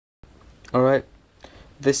Alright,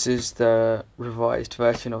 this is the revised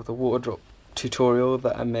version of the Waterdrop tutorial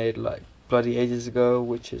that I made like bloody ages ago,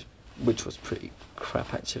 which was pretty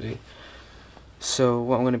crap actually. So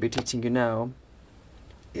what I'm going to be teaching you now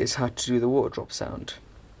is how to do the Waterdrop sound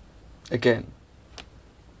again.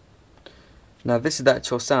 Now this is the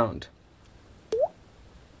actual sound.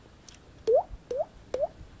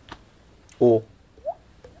 Or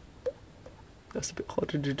that's a bit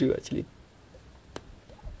harder to do actually.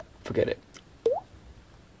 Forget it.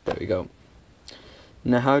 There we go.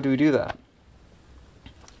 Now how do we do that?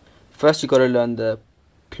 First you gotta learn the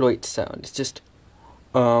ploit sound. It's just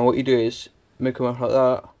what you do is make a mouth like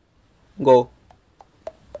that. Go.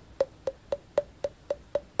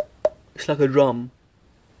 It's like a drum.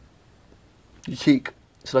 You cheek.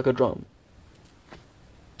 It's like a drum.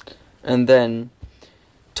 And then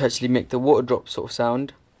to actually make the water drop sort of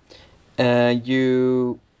sound,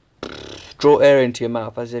 you draw air into your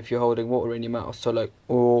mouth as if you're holding water in your mouth. So like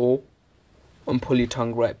oh, and pull your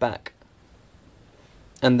tongue right back.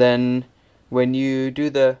 And then when you do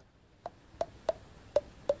the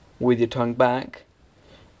with your tongue back,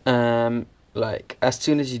 like as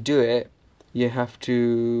soon as you do it, you have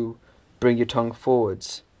to bring your tongue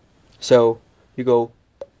forwards. So you go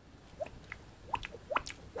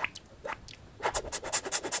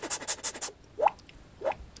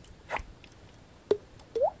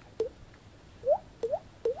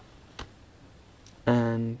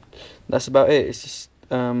and that's about it. It's just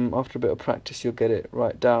after a bit of practice you'll get it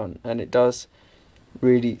right down, and it does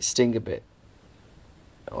really sting a bit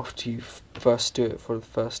after you first do it for the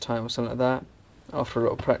first time or something like that. After a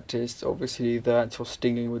lot of practice, obviously the actual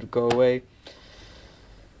stinging would go away,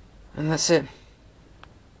 and that's it.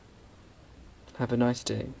 Have a nice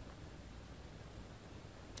day.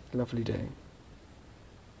 Lovely day.